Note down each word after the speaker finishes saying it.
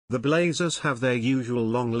The Blazers have their usual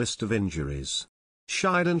long list of injuries.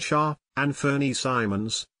 Shiden Sharp, Anthony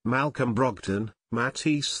Simons, Malcolm Brogdon,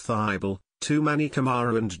 Matisse Thybulle, Toumani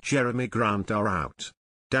Camara and Jeremy Grant are out.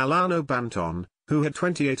 Dalano Banton, who had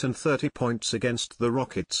 28 and 30 points against the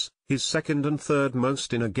Rockets, his second and third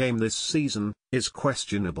most in a game this season, is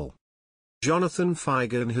questionable. Jonathan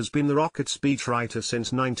Feigen has been the Rockets beat writer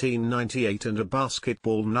since 1998 and a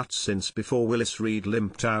basketball nut since before Willis Reed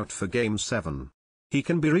limped out for Game 7. He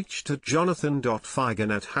can be reached at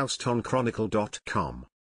jonathan.feigen@houstonchronicle.com.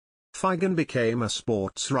 Feigen became a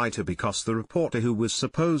sports writer because the reporter who was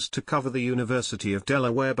supposed to cover the University of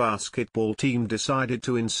Delaware basketball team decided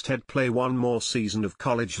to instead play one more season of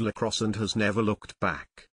college lacrosse and has never looked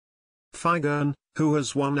back. Feigen, who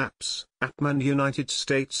has won APM United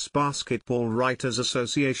States Basketball Writers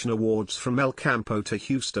Association awards from El Campo to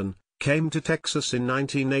Houston, came to Texas in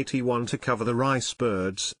 1981 to cover the Rice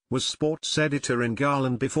Birds, was sports editor in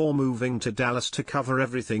Garland before moving to Dallas to cover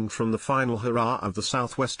everything from the final hurrah of the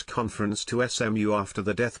Southwest Conference to SMU after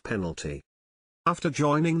the death penalty. After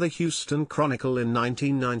joining the Houston Chronicle in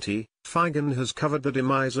 1990, Feigen has covered the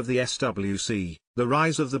demise of the SWC, the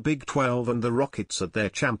rise of the Big 12 and the Rockets at their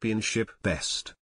championship best.